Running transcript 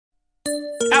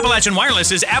Appalachian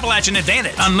Wireless is Appalachian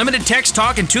Advantage. Unlimited text,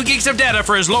 talk, and 2 gigs of data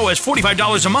for as low as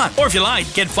 $45 a month. Or if you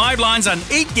like, get 5 lines on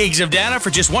 8 gigs of data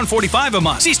for just $145 a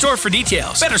month. See store for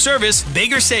details. Better service,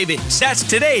 bigger savings. That's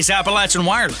today's Appalachian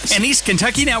Wireless, an East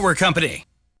Kentucky network company.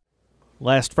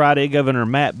 Last Friday, Governor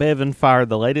Matt Bevin fired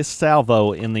the latest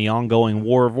salvo in the ongoing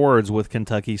war of words with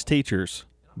Kentucky's teachers.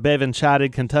 Bevin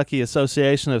chided Kentucky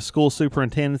Association of School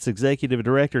Superintendents Executive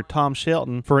Director Tom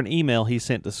Shelton for an email he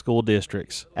sent to school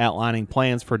districts, outlining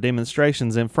plans for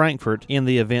demonstrations in Frankfort in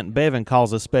the event Bevin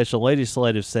calls a special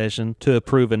legislative session to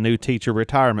approve a new teacher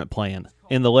retirement plan.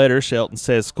 In the letter, Shelton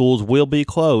says schools will be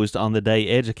closed on the day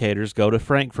educators go to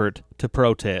Frankfort to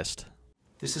protest.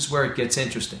 This is where it gets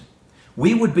interesting.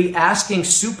 We would be asking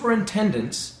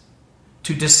superintendents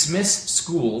to dismiss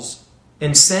schools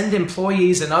and send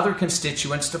employees and other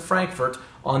constituents to Frankfort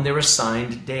on their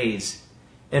assigned days,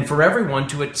 and for everyone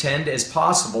to attend as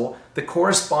possible the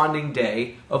corresponding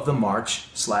day of the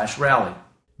march/rally.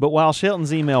 But while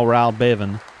Shelton's email riled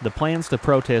Bevin, the plans to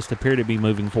protest appear to be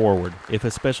moving forward. If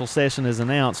a special session is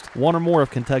announced, one or more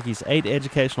of Kentucky's 8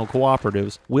 educational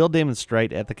cooperatives will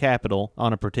demonstrate at the Capitol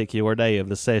on a particular day of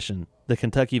the session. The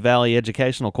Kentucky Valley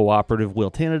Educational Cooperative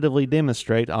will tentatively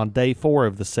demonstrate on day 4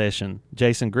 of the session.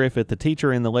 Jason Griffith, the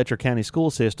teacher in the Letcher County school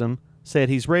system, said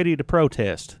he's ready to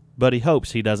protest, but he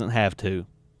hopes he doesn't have to.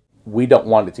 We don't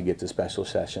want it to get to special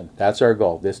session. That's our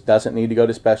goal. This doesn't need to go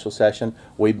to special session.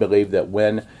 We believe that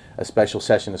when a special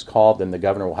session is called, then the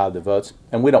governor will have the votes,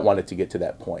 and we don't want it to get to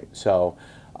that point. So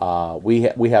we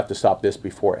have to stop this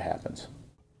before it happens.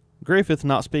 Griffith,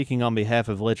 not speaking on behalf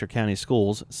of Letcher County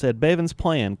Schools, said Bevin's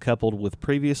plan, coupled with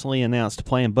previously announced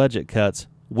planned budget cuts,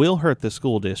 will hurt the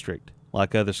school district.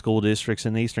 Like other school districts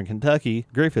in eastern Kentucky,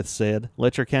 Griffith said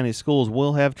Letcher County Schools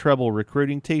will have trouble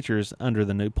recruiting teachers under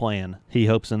the new plan. He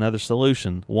hopes another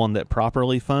solution, one that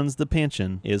properly funds the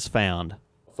pension, is found.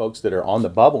 Folks that are on the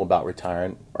bubble about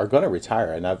retiring are going to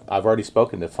retire, and I've already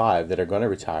spoken to 5 that are going to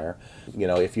retire. You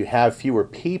know, if you have fewer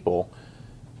people,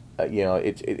 you know,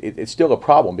 it's still a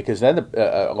problem, because then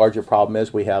a larger problem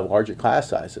is we have larger class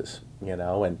sizes, you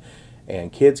know,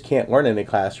 and kids can't learn in a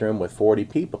classroom with 40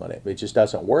 people in it. It just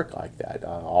doesn't work like that.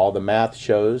 All the math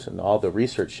shows and all the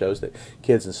research shows that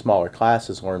kids in smaller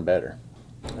classes learn better.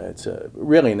 It's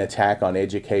really an attack on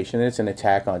education. It's an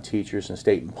attack on teachers and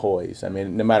state employees. I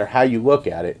mean, no matter how you look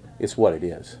at it, it's what it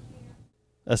is.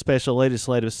 A special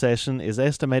legislative session is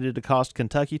estimated to cost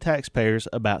Kentucky taxpayers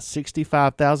about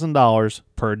 $65,000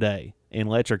 per day. In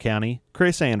Letcher County,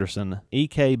 Chris Anderson,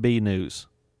 EKB News.